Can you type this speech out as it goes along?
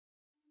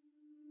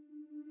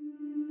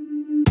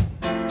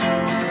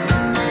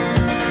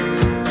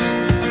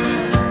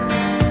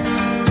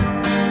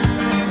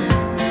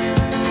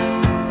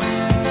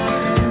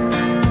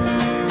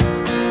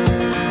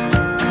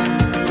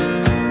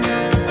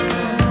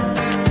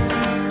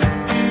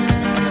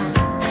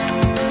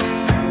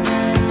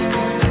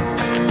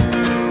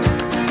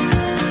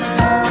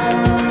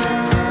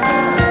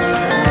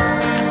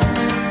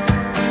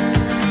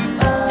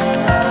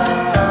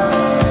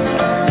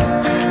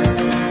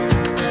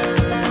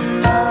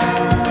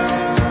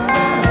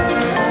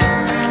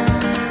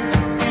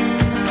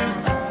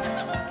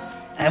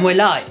And we're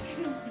live.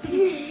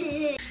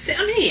 Sit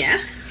on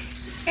here.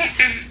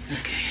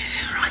 Okay,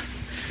 right.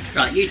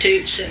 Right, you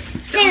two sit.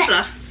 Sit on the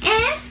floor.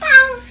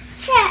 Eloise,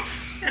 sit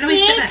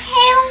there.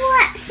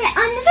 Sit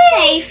on the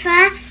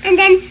sofa, and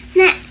then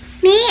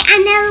me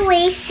and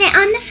Eloise sit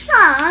on the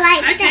floor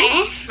like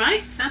this.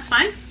 Right, that's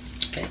fine.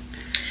 Okay.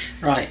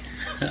 Right.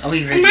 Are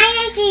we ready? Am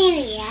I a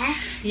genius?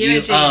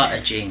 You are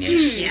a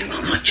genius. Yeah. I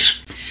might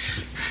just...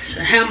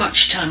 So how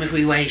much time have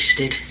we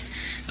wasted?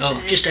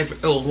 Oh, just over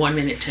 1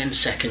 minute 10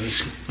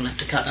 seconds. We'll have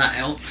to cut that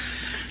out.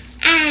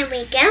 And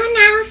we're going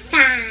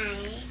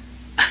outside.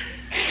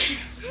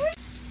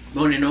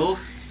 Morning all.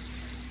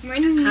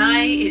 Morning.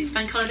 Hi, it's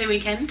bank holiday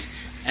weekend.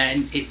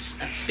 And it's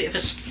a bit of a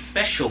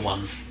special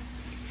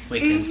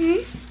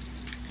weekend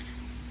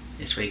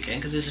this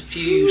weekend, because there's a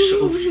few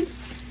sort of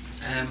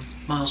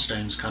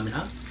milestones coming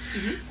up.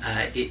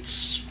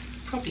 It's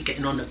probably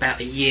getting on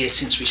about a year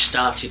since we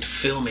started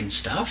filming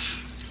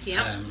stuff.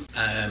 Yeah.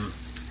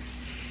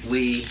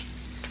 We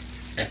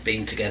have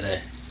been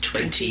together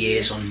 20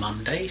 years on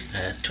Monday,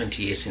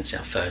 20 years since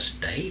our first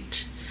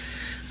date,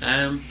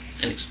 and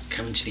it's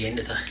coming to the end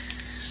of the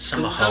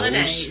summer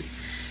holidays.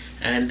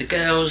 And the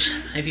girls,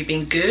 have you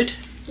been good?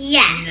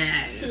 Yes.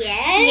 No.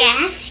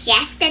 Yes.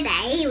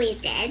 Yesterday we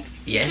did.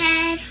 Yes.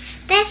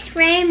 Because this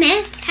room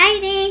is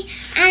tidy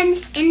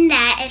and in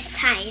there is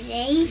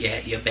tidy. Yeah,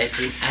 your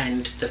bedroom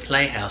and the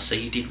playhouse. So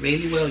you did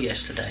really well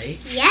yesterday.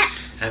 Yep.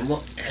 And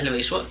what,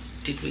 Eloise, what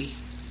did we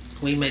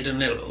made a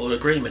little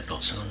agreement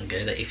not so long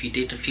ago that if you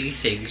did a few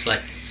things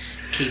like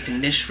keeping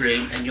this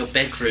room and your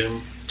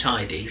bedroom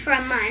tidy For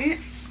a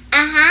month.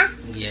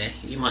 yeah,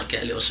 you might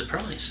get a little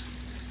surprise.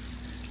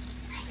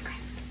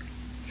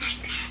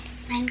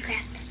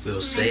 Minecraft.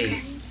 We'll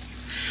see.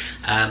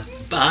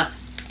 But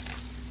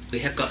we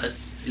have got a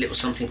little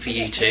something for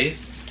you too.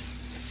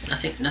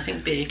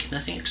 Nothing big,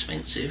 nothing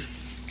expensive.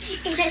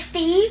 Is it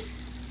Steve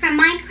from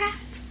Minecraft?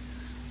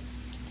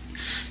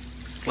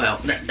 Well,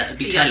 that would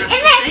be Yeah. telling. Is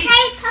it a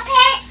clay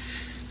puppet?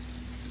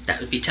 That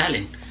would be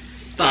telling.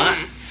 But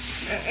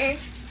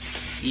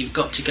you've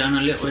got to go on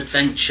a little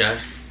adventure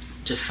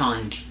to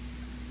find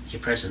your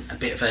present. A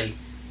bit of a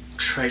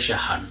treasure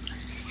hunt.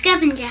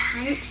 Scavenger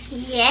hunt.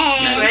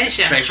 Yeah. No,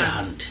 Treasure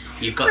hunt.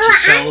 You've got to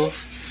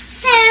solve.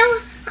 So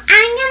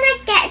I'm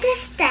gonna get the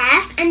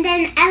stuff, and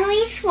then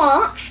Eloise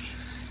walks,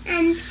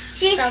 and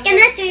she's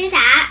gonna do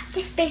that.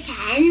 Just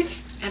pretend.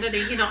 Elodie,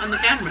 you're not on the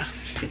camera.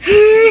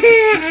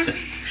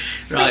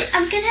 Right.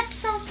 I'm gonna have to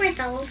solve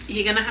riddles.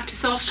 You're going to have to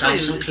solve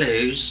Some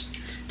clues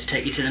to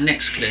take you to the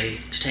next clue.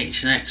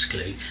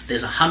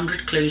 There's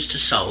 100 clues to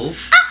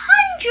solve.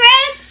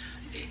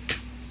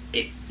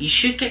 100. You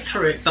should get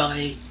through it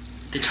by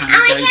the time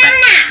you go back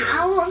to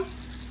school.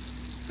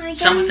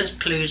 Some of the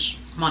clues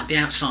might be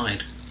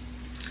outside.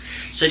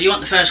 So do you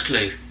want the first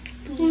clue?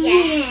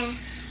 Yeah.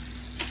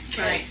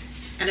 Right.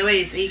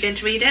 Eloise, are you going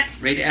to read it?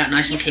 Read it out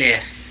nice and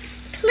clear.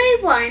 Clue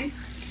 1.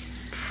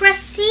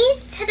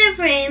 Proceed to the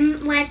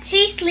room where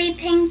two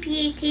sleeping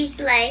beauties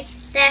lay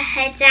their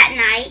heads at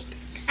night.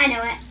 I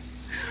know it.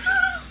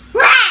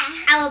 Where?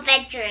 Our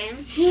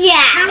bedroom.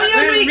 Yeah. Carry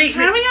on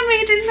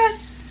reading that.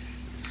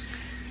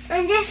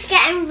 I'm just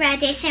getting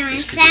ready, so I'm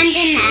This could be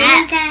standing short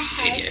there their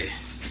head video.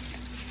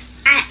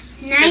 at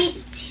night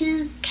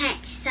to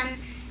catch some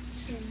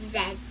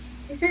Zeds.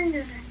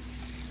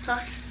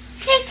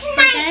 So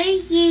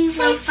tonight you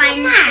will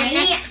find the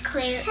next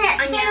clue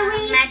on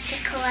your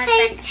magical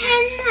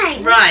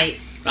adventure. Right.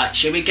 Right,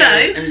 shall we go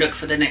and look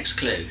for the next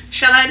clue?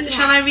 Shall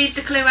I read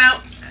the clue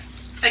out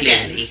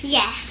again? Clearly.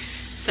 Yes.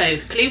 So,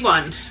 clue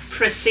 1.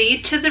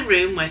 Proceed to the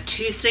room where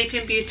two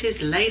sleeping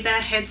beauties lay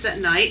their heads at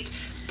night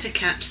to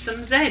catch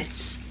some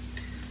Zeds.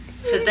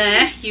 For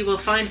there you will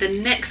find the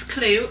next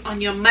clue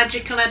on your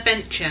magical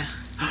adventure.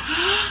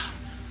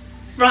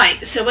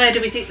 Right, so where do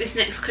we think this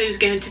next clue is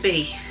going to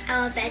be?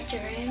 Our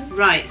bedroom.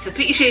 Right, so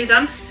put your shoes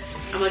on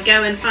and we'll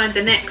go and find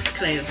the next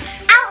clue.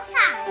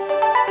 Outside.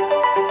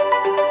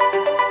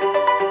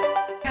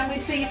 Can we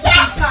see if we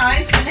can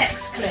find the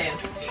next clue?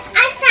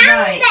 I found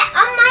Right. it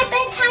on my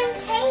bedtime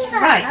table.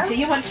 Right, do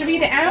you want to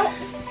read it out?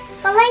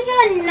 Follow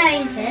your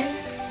noses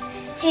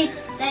to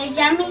the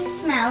yummy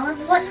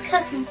smells. What's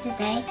cooking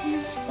today?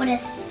 Would a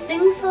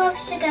spoonful of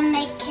sugar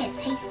make it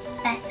taste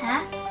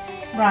better?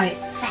 Right,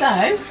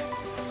 so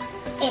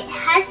It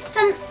has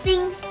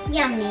something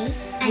yummy.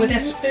 And would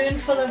a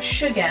spoonful of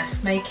sugar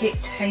make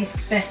it taste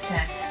better?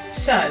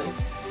 So,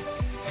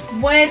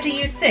 where do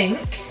you think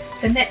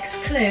the next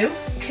clue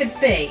could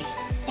be?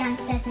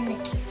 downstairs in the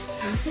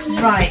kitchen.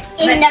 Right,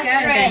 In let's the go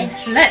then.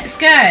 fridge. Let's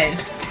go.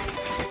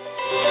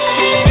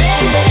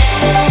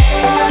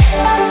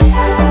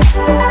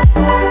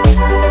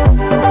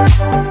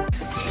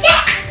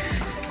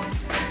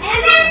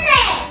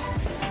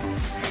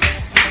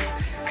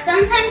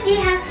 Sometimes you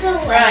have to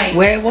wait. Right.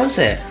 Where was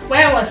it?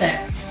 Where was it?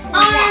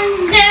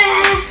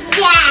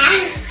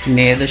 Yeah.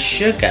 Near the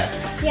sugar.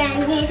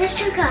 Yeah, near the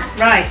sugar.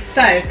 Right,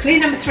 so clue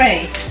number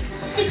 3.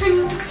 To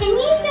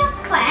continue your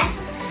quest,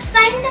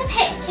 find the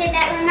picture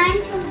that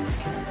reminds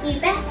you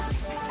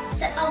best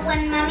of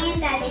when Mummy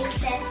and Daddy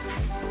said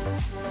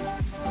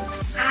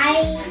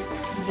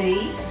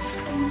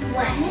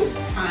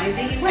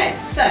Ivy wed.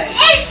 So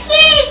It's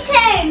you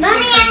two!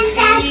 Mummy and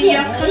Daddy!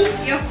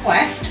 Your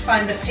quest,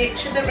 find the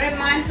picture that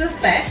reminds us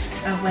best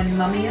of when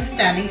Mummy and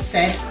Daddy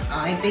said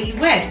Ivy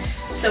wed.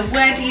 So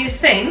where do you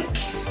think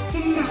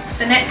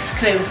the next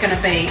clue is going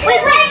to be? The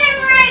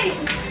living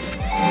room!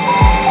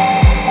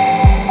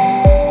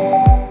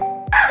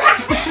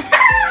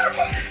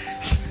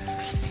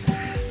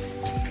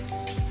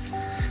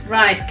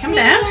 Right, come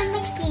down.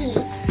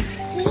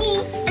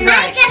 And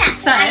I'm gonna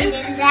find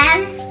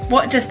them.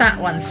 What does that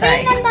one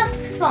say? Clue number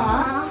 4.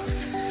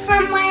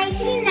 From where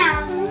you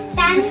now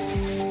stand,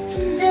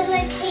 the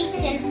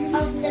location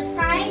of the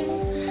prize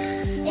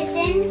is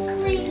in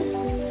clue.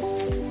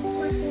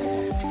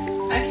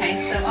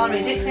 Okay, so I'll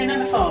read it. Clue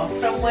number 4.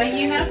 From where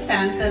you now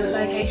stand, the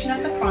location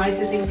of the prize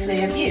is in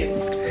clear view.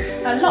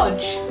 A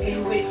lodge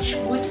in which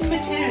wooden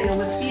material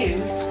was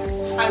used.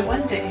 I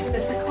wonder if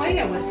the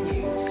sequoia was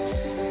used.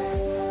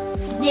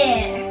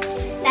 There.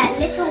 That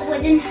little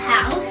wooden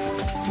house.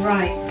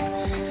 Right.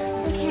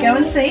 Okay. Go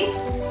and see.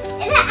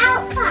 Is it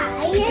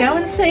outside? Go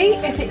and see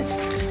if it's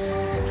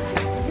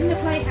in the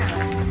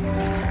playhouse.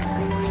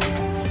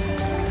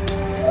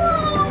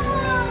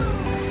 Whoa!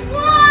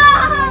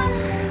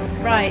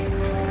 Whoa! Right.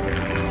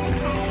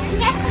 Okay, I'm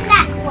getting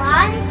that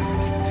one.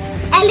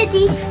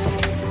 Elodie.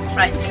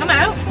 Right, come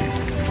out.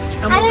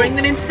 And we'll bring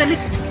them into the...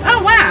 Oh,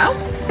 wow.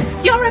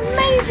 You're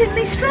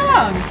amazingly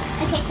strong.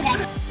 Okay, today.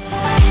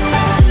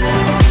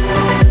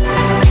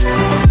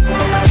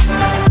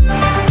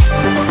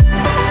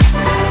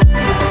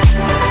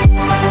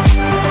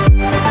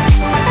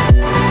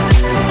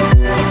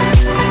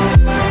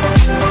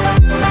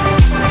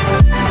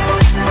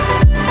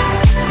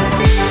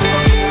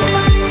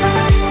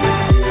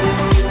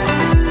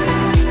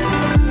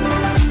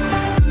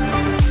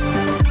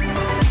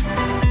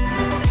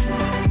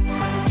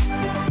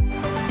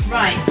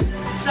 Right,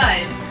 so...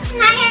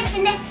 Can I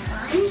open this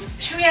one?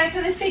 Should we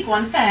open this big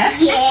one first?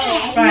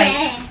 Yeah. Right.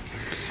 Yeah.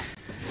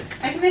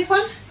 Open this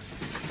one.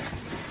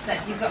 Look,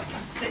 you've got a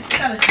bit of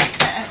sellotape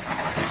there.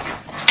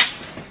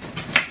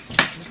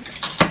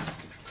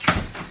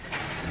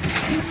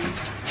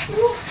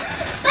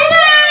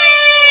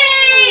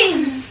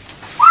 Balloons!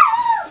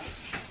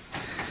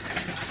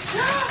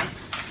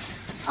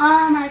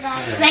 Oh my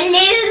god,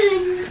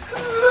 balloons!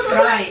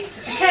 Right,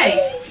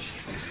 okay.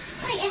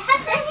 Wait, it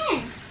has it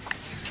in.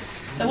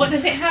 So what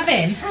does it have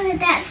in? Oh,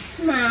 that's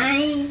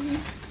mine.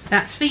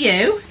 That's for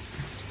you.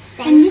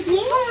 Thank you.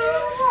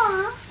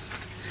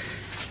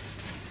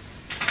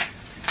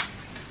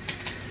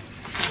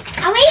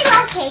 Are we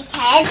lucky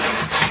kids?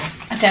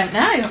 I don't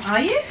know, are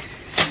you?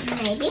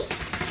 Maybe.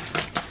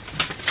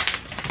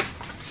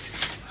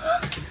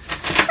 Look!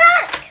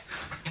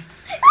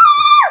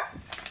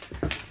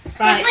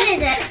 Right. What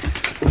is it?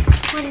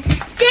 What is it?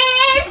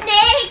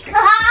 Disney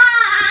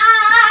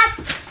card!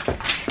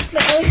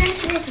 Wait, are we going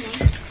to Disney?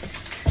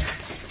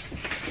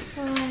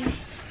 Woo!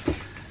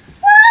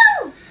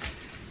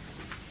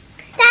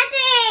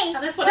 Daddy!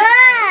 Tell us what Look! it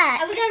says.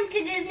 Are we going to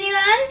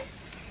Disneyland?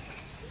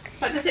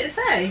 What does it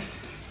say?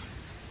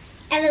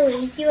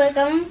 Eloise, you are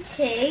going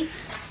to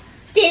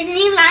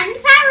Disneyland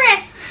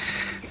Paris.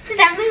 Does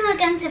that mean we're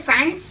going to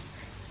France?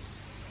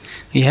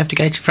 You have to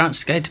go to France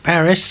to go to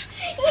Paris.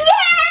 Yay!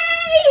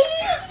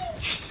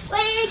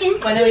 We're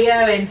going When are we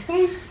going?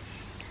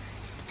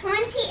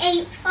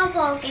 28th of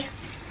August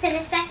to the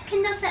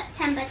 2nd of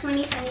September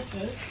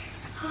 2022.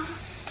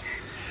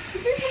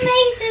 This is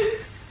amazing.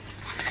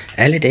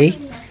 Elodie, I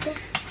love this.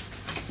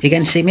 you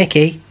going to see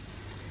Mickey?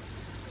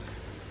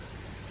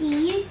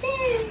 See you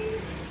soon.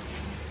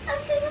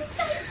 I'm so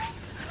excited.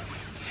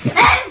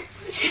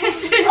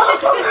 Oh,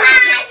 come on,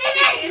 this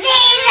is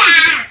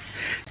Vera.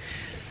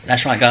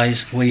 That's right,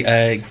 guys. We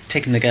are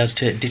taking the girls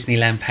to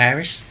Disneyland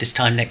Paris this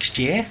time next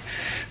year.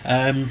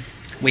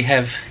 We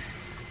have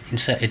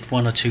inserted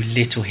one or two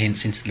little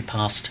hints into the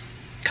past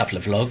couple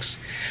of vlogs.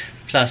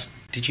 Plus,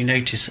 did you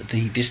notice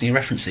the Disney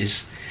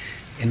references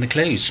in the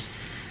clues?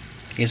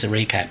 Here's a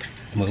recap,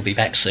 and we'll be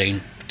back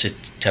soon to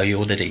tell you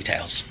all the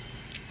details.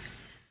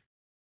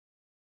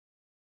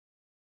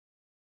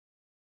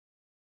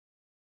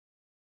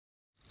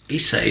 Be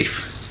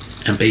safe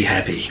and be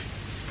happy.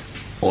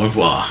 Au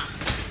revoir.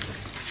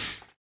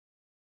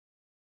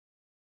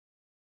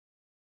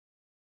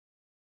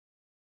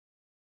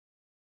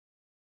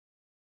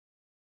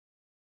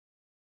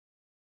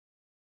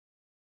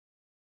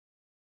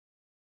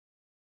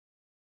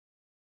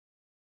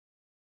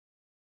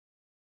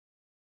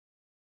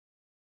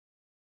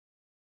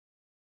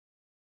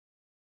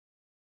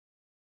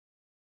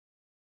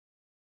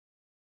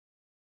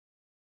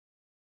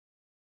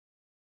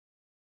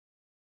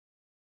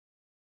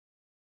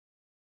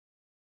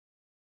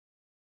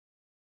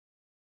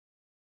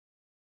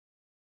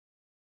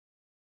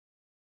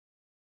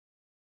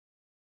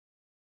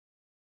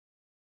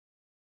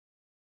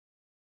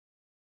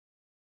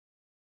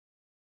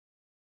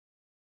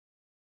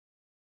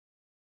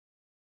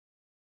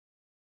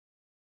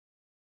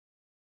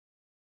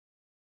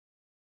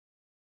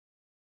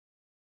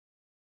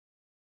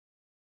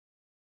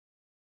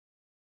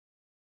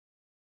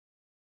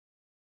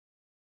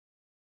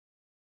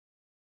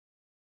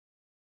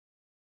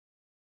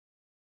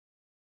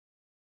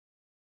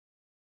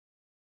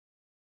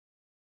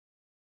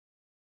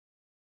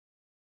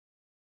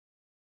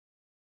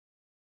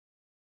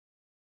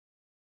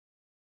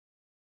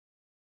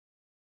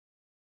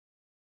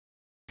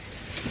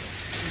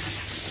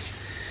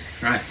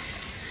 Right.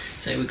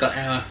 So we've got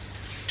our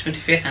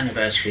 25th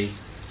anniversary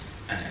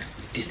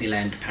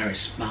Disneyland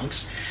Paris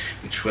mugs,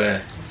 which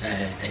were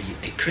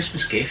a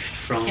Christmas gift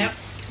from your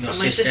from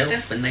my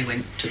sister when they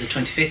went to the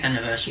 25th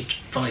anniversary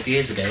 5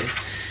 years ago.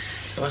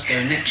 So us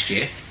going next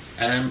year,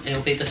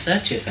 it'll be the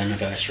 30th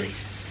anniversary.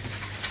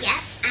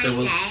 Yep, So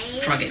we'll I know.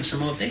 try getting some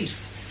more of these.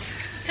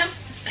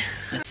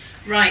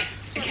 Right,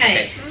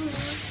 okay.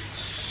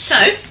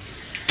 So,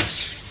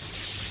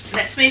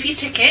 let's move your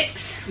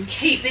tickets and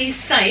keep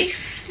these safe,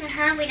 We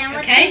don't want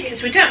okay? to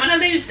Because we don't want to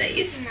lose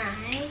these. No.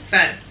 So,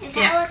 Is yeah.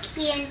 that what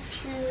key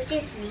into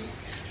Disney?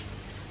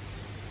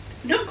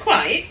 Not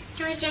quite.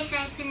 Can we just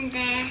open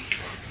this?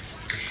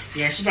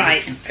 Yes.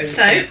 Right, we can open-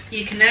 so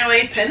you can now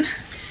open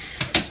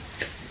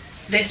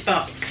this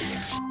box.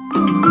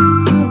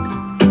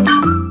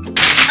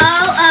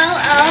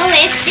 Oh,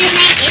 it's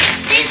Disney,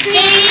 it's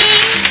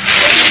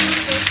Disney!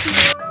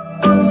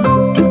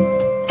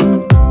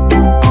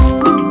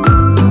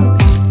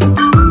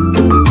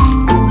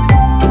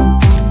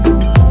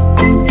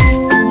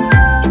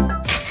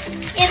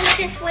 It was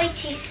just way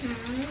too small.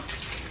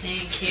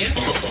 Thank you.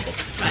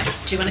 Right,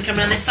 do you want to come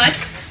around this side?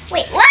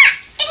 Wait, what?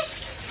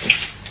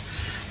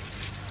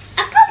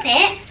 A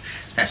puppet?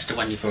 That's the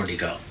one you've already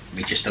got.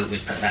 We just thought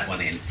we'd put that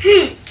one in.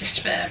 Just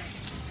for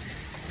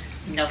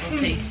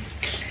novelty.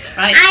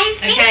 Right, I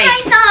think okay.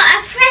 I saw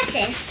a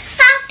present.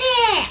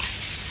 Puppet!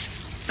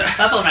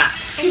 Bubble wrap.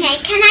 Okay,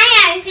 can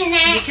I open You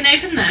it? can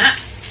open that.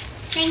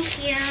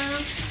 Thank you.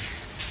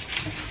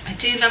 I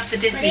do love the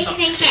What do Disney you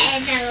boxes think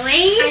it is,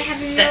 Eloise? I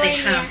have no that they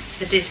idea. have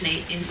the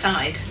Disney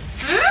inside.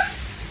 Huh?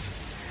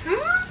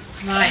 Huh?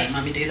 Right, So,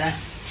 Mummy, do that.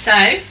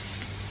 so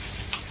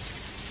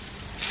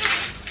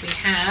we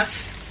have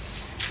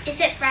Is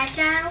it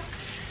fragile?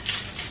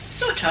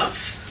 sort of.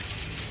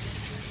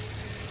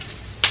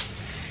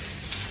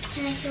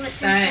 Can I see what's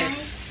So- inside?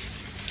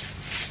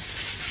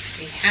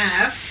 We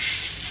have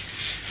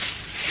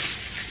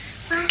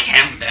What?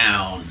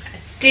 Countdown.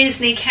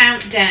 Disney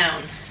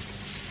Countdown.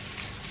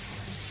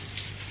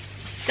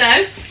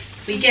 So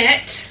we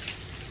get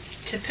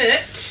to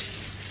put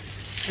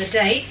the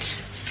date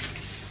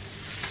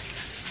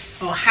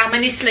or how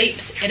many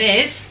sleeps it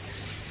is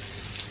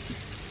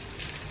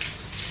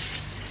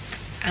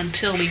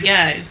until we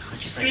go.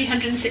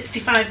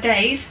 365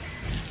 days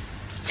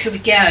till we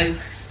go.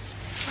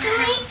 So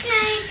we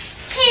go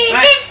to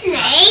Right.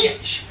 Disney?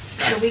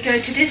 Till we go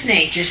to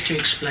Disney. Just to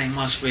explain,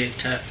 whilst we're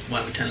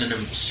telling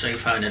them so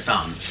far in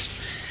advance,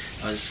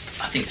 I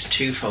think it's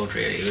twofold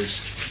really. It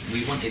was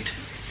we wanted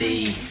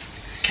the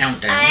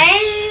countdown.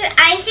 Oh,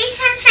 I see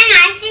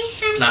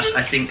something. Plus,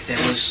 I think there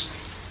was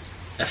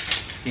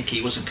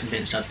Mickey wasn't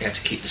convinced I'd be able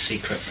to keep the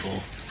secret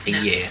for a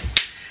No. year.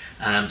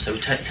 So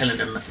we're telling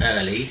them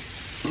early.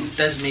 It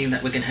does mean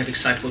that we're going to have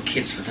excitable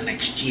kids for the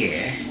next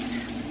year,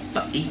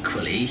 but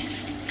equally,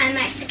 I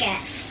might forget.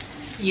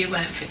 You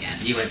won't forget.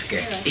 you won't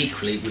forget, Yeah.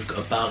 equally we've got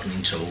a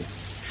bargaining tool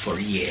for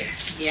a year,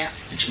 Yeah.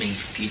 which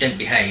means if you don't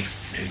behave,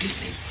 no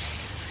Disney.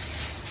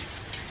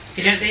 If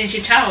you don't finish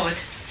your told,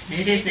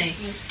 no Disney.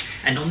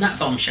 And on that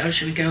bombshell,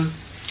 shall we go?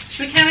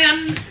 Should we carry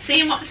on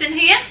seeing what's in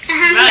here?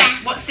 Uh-huh, Right, yeah.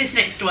 what's this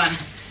next one?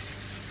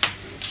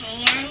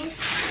 Okay, guys.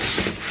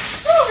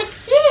 Oh,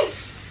 what's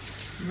this?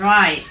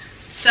 Right,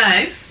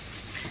 so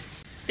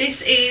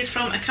this is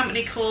from a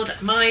company called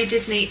My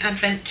Disney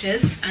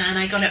Adventures and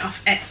I got it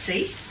off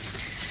Etsy.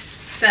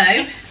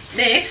 So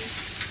this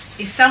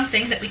is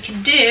something that we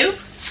can do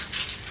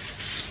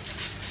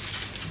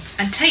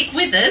and take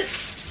with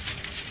us.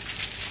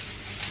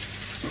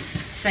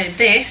 So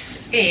this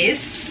is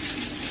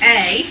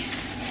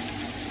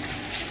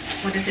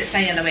what does it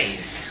say,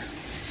 Eloise?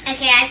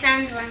 Okay, I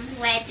found one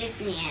where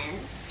Disney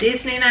is.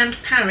 Disneyland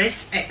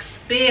Paris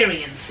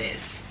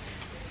Experiences.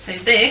 So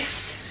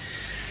this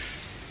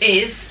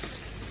is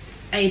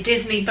a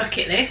Disney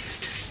bucket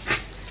list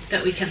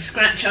that we can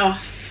scratch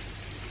off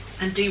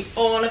and do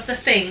all of the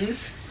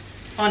things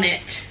on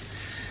it.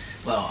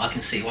 Well, I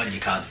can see one you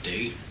can't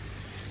do.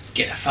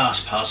 Get a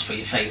fast pass for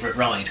your favourite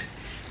ride.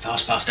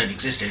 Fast pass don't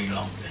exist any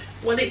longer.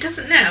 Well, it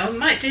doesn't now. We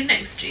might do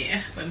next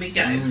year when we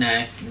go.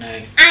 No.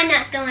 I'm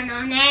not going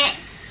on it.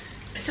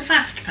 It's a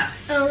fast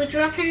pass. Oh,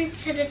 drop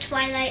into the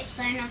Twilight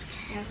Zone of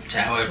Terror.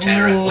 Tower of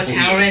Terror. Oh,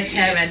 Tower yes, of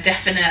Terror,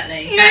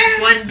 definitely. No.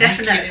 That's one Make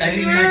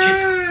definitely. a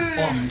magic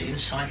wand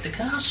inside the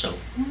castle.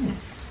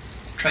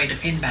 Trade a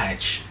pin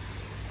badge.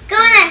 Go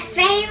on a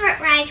favourite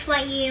ride,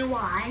 what you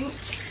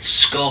want.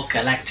 Score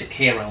Galactic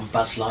Hero on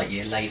Buzz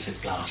Lightyear Laser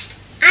Blast.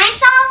 I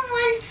saw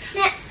one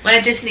that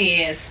Where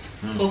Disney is.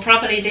 We'll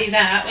probably do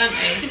that, won't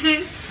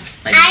we?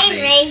 I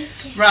Maybe.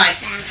 raged. Right,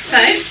 that.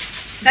 so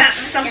that's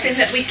something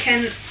that we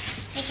can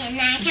Okay,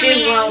 now can do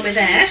we while we're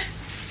there.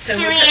 So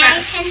Can we'll, we put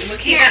that, open we'll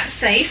keep that? that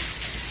safe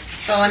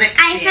for next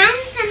I year. found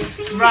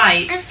something.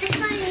 Right. Of the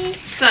clothes.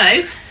 So,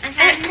 I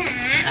found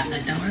that. No,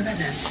 don't worry about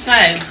that.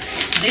 so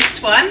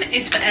this one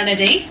is for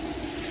Elodie.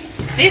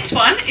 This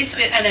one is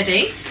for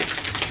Elodie.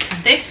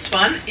 And this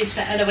one is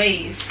for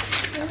Eloise.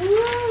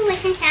 Ooh,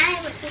 what's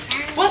inside? What's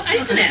inside? Well,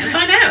 open it and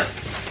find out.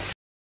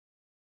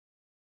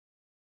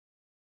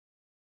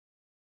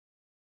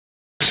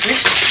 What's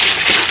this?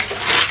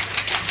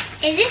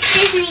 Is this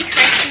Disney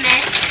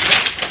Christmas?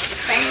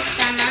 Spring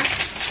summer?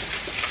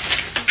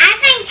 I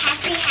think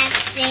Happy has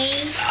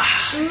these.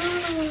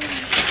 Ooh.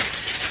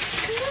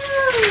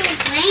 Ooh,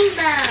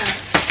 rainbow.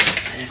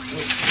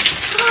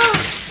 Oh,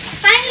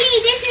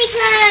 finally Disney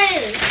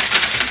clothes.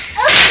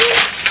 Oh,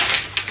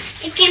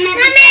 give me the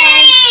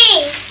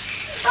Mummy!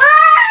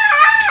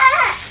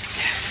 Oh!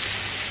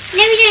 No,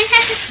 we don't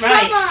have to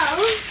squabble.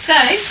 Right. So,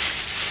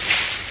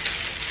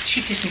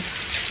 shoot Disney.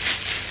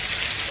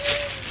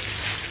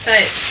 So,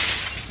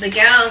 the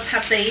girls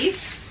have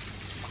these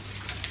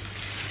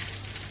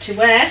to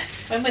wear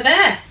when we're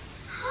there.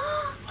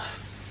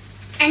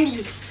 And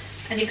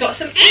you've got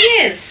some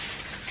ears.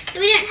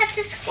 we don't have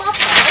to squabble.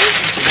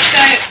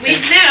 So,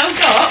 we've now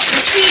got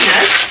between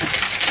us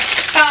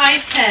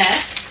 5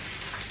 pair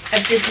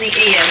of Disney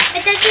ears.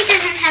 But Daddy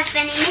doesn't have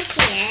any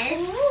Mickey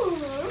ears.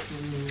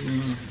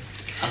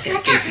 I'll get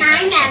Look Goofy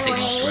at mine, now, something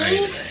whilst we're Eloise.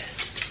 over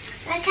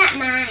there. Look at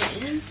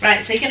mine.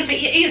 Right, so you're going to put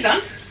your ears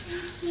on.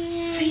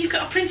 Yeah. So you've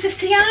got a Princess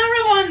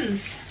Tiara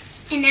ones.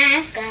 And now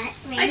I've got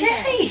rainbow. And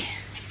Effie.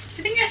 Do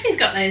you think Effie's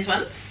got those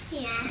ones?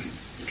 Yeah.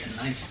 Okay,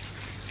 nice.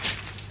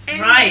 And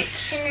Right.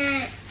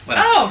 gonna... Well,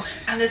 Oh,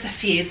 and there's a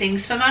few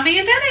things for Mummy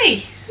and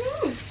Daddy.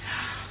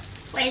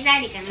 Where's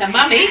Daddy going to So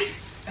Mummy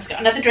has got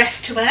another dress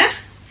to wear.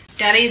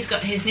 Daddy's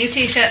got his new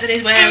t-shirt that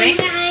he's wearing.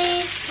 And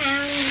I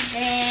found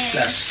this.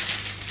 plus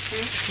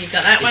You've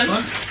got that this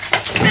one. one.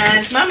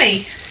 And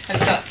Mummy has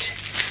got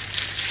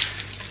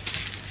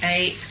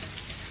a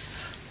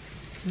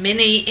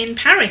Mini in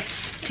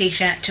Paris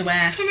t-shirt to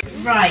wear.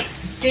 Right,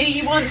 do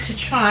you want to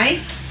try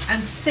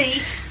and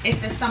see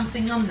if there's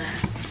something on there?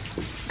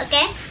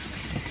 Okay.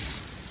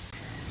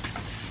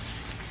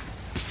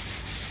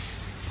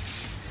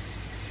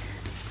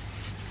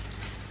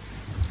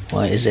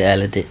 What is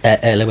it,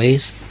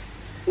 Eloise?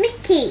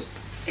 Mickey.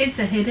 It's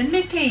a hidden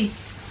Mickey.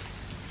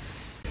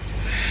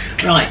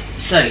 Right,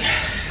 so,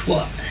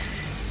 what?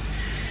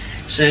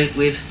 So,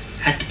 we've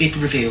had the big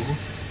reveal.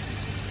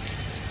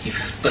 You've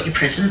got your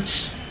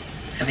presents,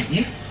 haven't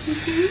you?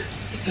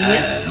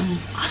 Yes.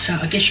 So,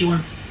 I guess you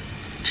want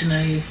to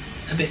know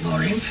a bit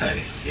more info,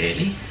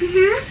 really.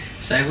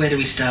 So, where do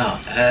we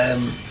start?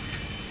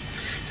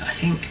 So I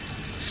think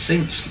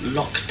since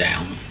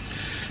lockdown,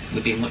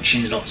 we've been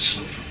watching lots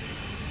of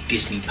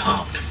Disney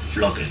park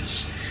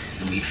vloggers,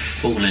 and we've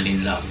fallen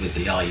in love with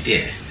the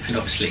idea. And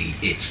obviously,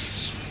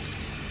 it's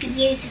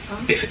Beautiful.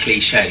 a bit of a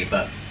cliche,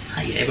 but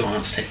hey, everyone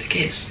wants to take the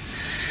kids.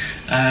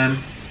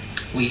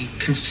 We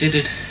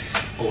considered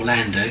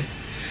Orlando,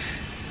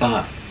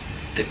 but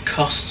the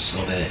costs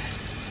of it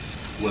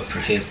were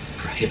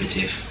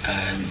prohibitive.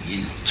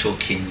 You're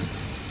talking,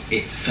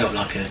 it felt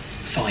like a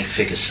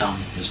 5-figure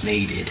sum was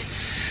needed,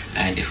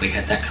 and if we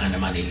had that kind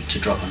of money to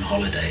drop on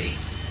holiday,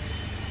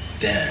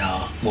 there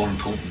are more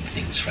important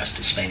things for us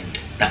to spend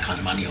that kind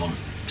of money on,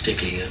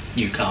 particularly a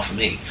new car for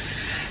me.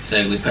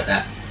 So we put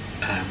that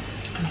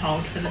On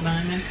hold for the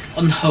moment.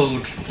 on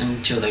hold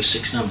until those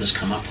 6 numbers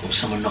come up or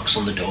someone knocks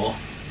on the door,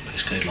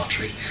 postcode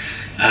lottery,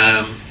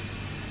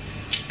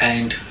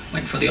 and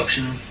went for the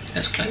option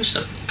that's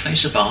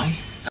closer by.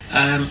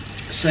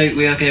 So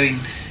we are going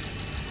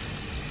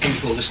end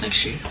of August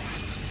next year.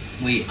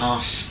 We are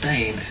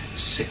staying at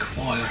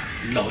Sequoia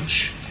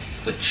Lodge,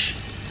 which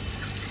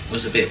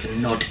was a bit of a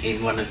nod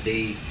in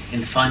in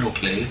the final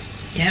clue.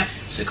 Yep.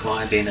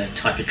 Sequoia being a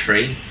type of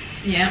tree.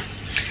 Yep.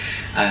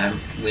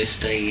 We're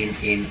staying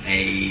in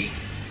a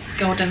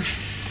Golden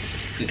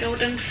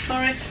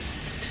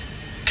Forest.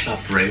 club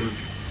room,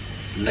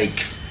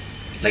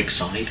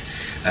 lakeside.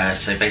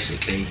 So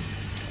basically,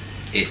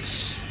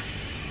 it's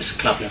a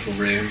club level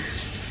room,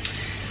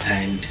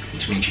 and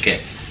which means you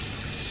get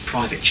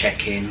private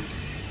check-in.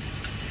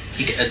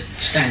 You get a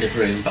standard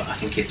room, but I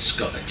think it's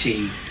got a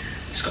tea.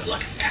 It's got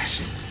like a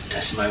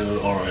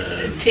Tassimo or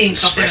a Tea and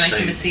coffee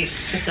espresso. making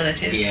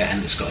facilities. Yeah,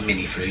 and it's got a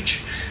mini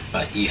fridge,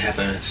 but you have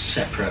a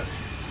separate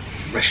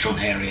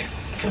restaurant area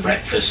for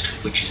breakfast,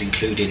 which is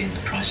included in the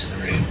price of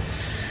the room,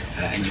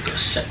 and you've got a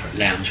separate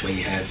lounge where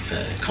you have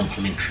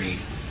complimentary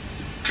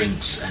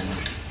drinks and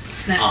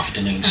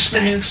afternoon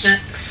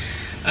snacks.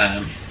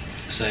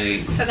 So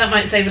that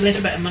might save a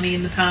little bit of money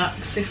in the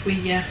parks if we.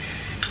 Yeah,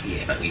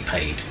 but we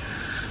paid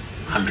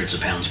hundreds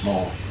of pounds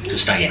more to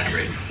stay in that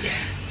room. Yeah.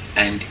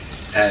 And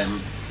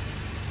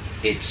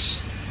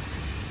it's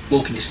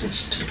walking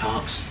distance to the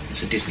parks.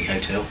 It's a Disney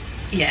hotel.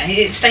 Yeah,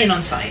 it's staying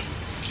on site.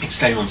 It's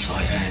staying on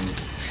site, and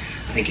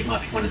I think it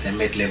might be one of their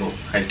mid-level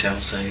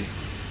hotels. So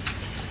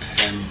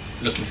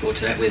looking forward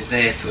to that. We're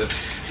there for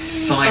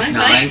 5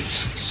 nights,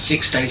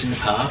 6 days in the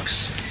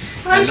parks.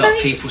 A lot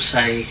of people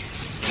say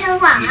To you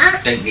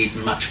what? don't need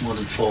much more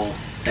than 4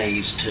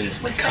 days to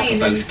We're cover staying in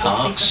both Disney for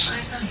parks.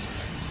 5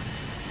 nights.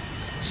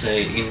 So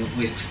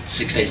with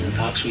 6 days in the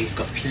parks, we've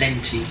got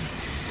plenty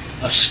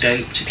of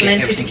scope to get Plenty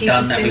to everything keep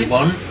done us that we doing.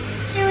 want.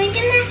 So we're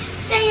gonna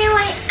stay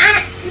away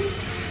at...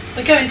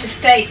 We're going to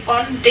stay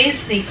on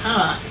Disney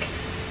Park.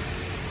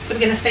 So we're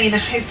going to stay in a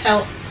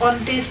hotel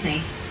on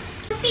Disney.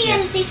 It'll be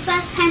Elodie's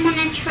first time on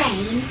a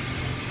train.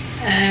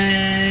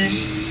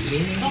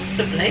 Yeah.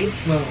 Possibly.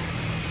 Well,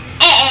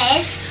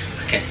 It is.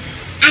 okay.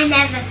 I've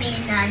never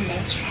been on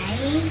the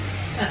train.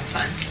 That's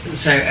fine.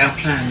 So our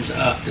plans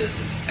at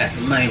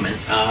the moment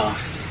are,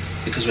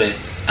 because we're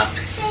up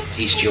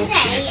East Yorkshire,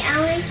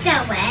 Are we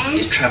going?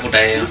 is travel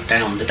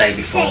down the day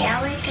before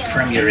Are we going?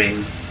 from your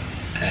inn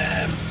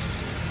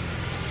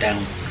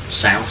down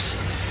south,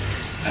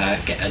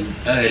 get an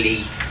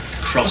early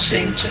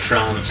crossing to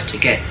France to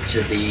get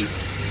to the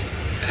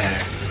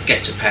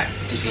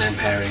Disneyland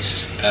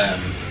Paris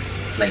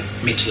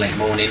mid to late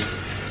morning,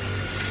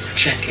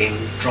 checking,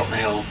 drop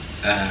our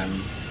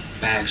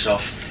bags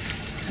off,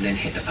 and then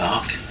hit the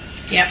park.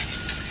 Yep.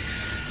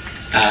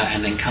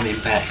 And then coming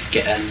back,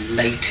 get a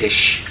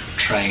late-ish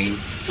train,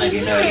 maybe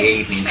an early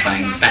evening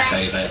train back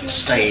over,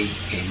 stay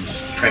in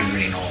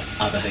Premier Inn or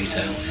other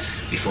hotel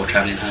before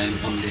travelling home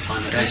on the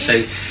final day.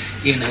 So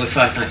even though we're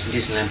 5 nights in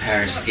Disneyland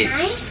Paris,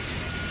 it's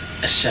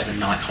a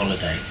 7-night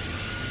holiday.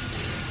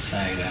 So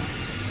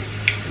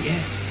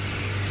yeah,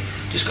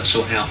 just got to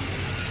sort out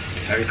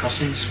ferry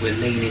crossings. We're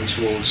leaning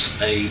towards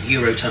a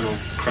Eurotunnel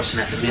crossing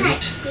at the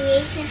minute.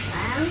 That's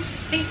beautiful.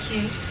 Thank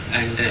you.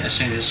 And as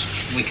soon as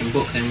we can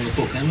book them, we'll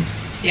book them.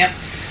 Yep.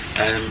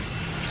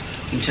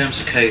 In terms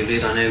of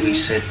COVID, I know we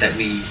said that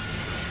we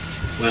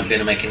weren't going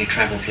to make any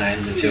travel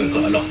plans until it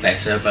got a lot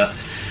better, but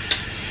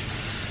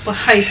We're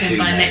hoping Who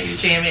by knows?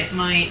 next year it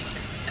might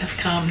have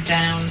calmed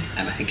down.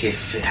 and I think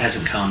if it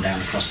hasn't calmed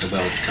down across the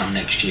world come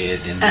next year,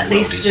 then At the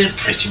world least is the-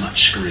 pretty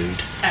much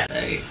screwed.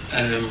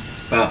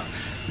 But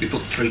we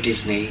booked through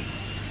Disney,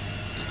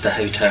 the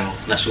hotel,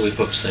 and that's all we've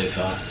booked so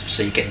far.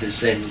 So you get the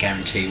Zen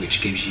guarantee,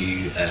 which gives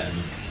you a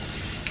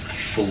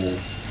full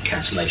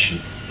cancellation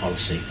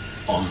policy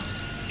on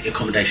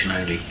accommodation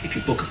only. If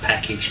you book a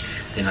package,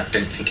 then I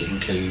don't think it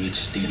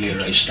includes the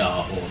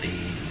Eurostar or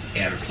the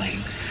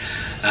aeroplane.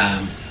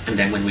 And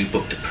then when we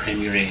booked the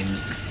Premier Inn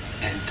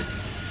and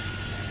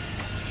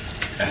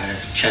the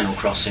Channel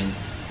Crossing,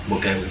 we'll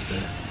go with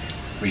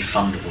the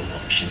refundable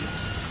option.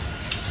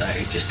 So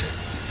just to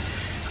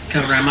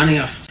cover our money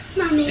off.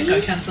 Mummy, It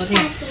got cancelled,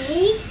 yeah.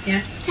 Daddy,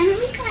 Yeah. haven't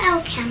we got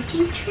our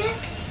camping trip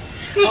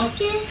next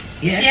year?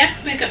 Yeah,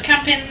 we got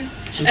camping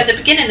So at the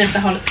beginning of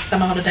the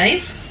summer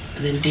holidays,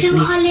 and then 2 Disney.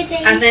 holidays.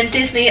 and then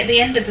Disney at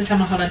the end of the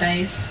summer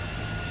holidays.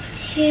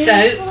 2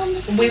 So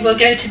holidays. we will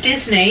go to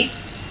Disney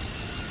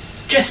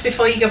just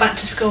before you go back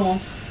to school.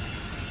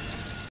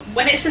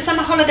 When it's the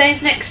summer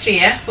holidays next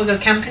year, we'll go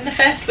camping the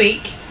first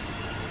week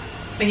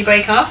when you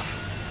break off,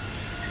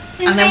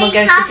 and then we'll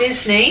go to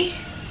Disney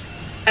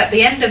at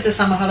the end of the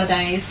summer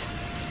holidays.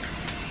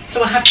 So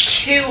we'll have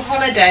 2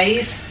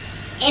 holidays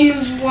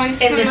in one in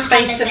summer the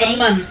space holiday. of a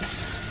month.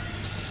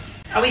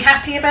 Are we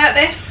happy about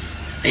this?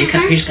 Are you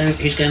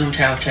who's going on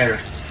Tower of Terror?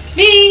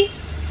 Me!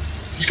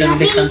 Who's going on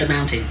Big Daddy. Thunder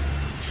Mountain?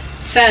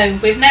 So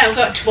we've now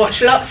got to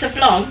watch lots of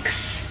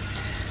vlogs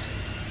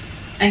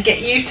and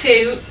get you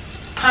 2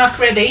 park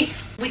ready.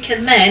 We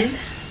can then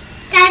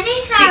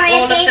Daddy's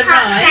all of already the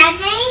hot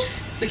rides.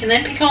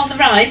 ready. pick all the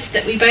rides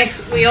that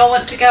we all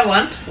want to go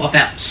on. What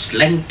about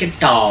Slinky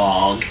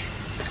Dog?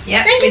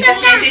 Yeah, Slinky we Dog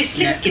definitely do Dog.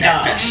 Slinky No,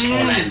 Dog. that's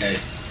Orlando.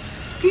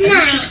 No.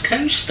 That's just a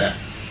coaster.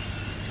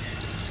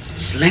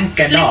 Slinky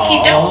Slinky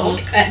Dog.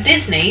 Dog at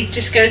Disney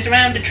just goes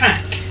around a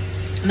track,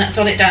 and that's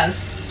all it does.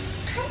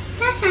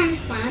 That sounds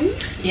fun.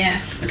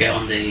 Yeah, We go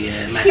on the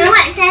Mad You know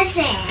Max what does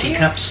it?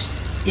 teacups.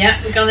 yeah.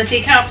 We go on the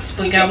teacups.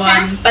 We Is go it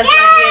on fast? Buzz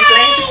Lightyear's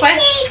Laser Yay,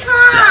 Quest.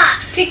 Teacup!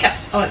 Blast. Teacup.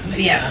 Oh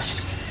yeah.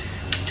 Blast.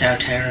 Tower of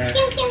Terror.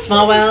 Pew, pew,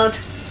 Small pew. World.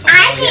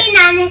 I've Oh, yeah. been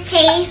on a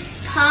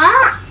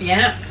teapot.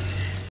 Yeah.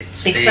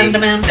 It's Big the Thunder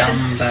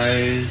Mountain.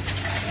 Dumbo,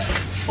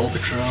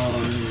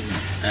 Orbitron,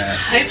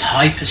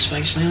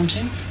 Hyperspace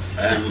Mountain.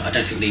 I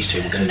don't think these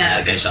 2 will go because No.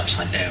 it goes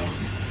upside down.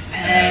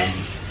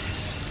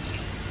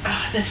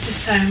 Oh, there's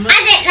just so much.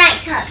 I don't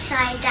like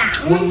upside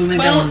down. Well, we may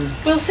go Well, on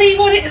we'll see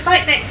what it's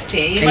like next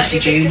year. You might Casey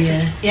be a bit Jr.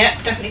 different.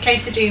 Yeah, definitely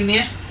Casey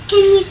Jr. Can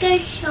you go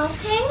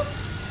shopping?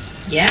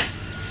 Yeah.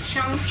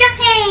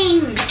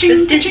 Shopping!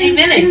 There's Disney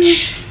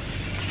Village.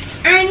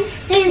 And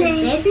there's a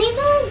Disney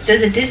World.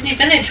 There's a Disney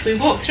Village. We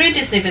walked through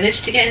Disney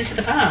Village to get into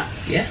the park.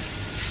 Yeah.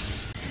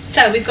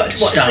 So we've got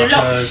to watch Star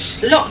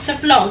lots of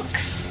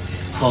vlogs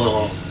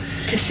Oh,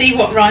 to see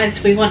what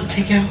rides we want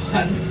to go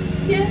on.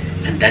 Yeah.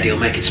 and Daddy will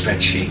make a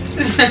spreadsheet.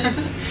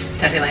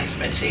 Daddy likes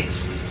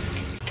spreadsheets.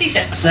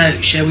 T-shirt. So,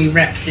 shall we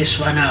wrap this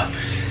one up?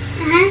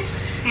 Uh-huh.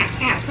 Wrap,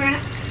 wrap,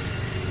 wrap.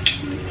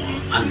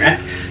 Unwrap.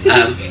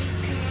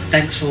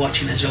 Thanks for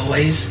watching as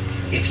always.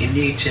 If you're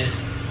new to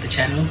the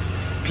channel,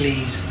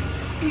 please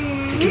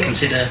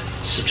consider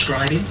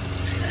subscribing.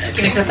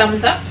 Give us a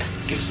thumbs up.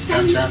 Give us a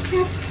thumbs up.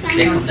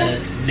 Click on the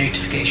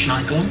notification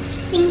icon.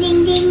 Ding,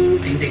 ding, ding.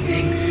 Ding ding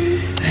ding.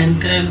 And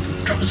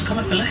drop us a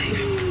comment below.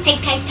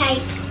 Type, type,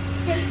 type.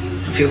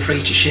 And feel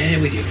free to share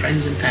with your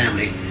friends and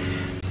family.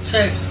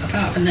 So,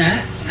 apart from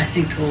that, I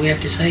think all we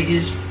have to say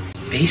is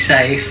be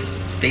safe,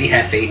 be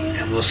happy,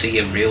 and we'll see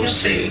you real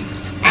soon.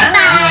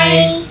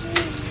 Bye-bye.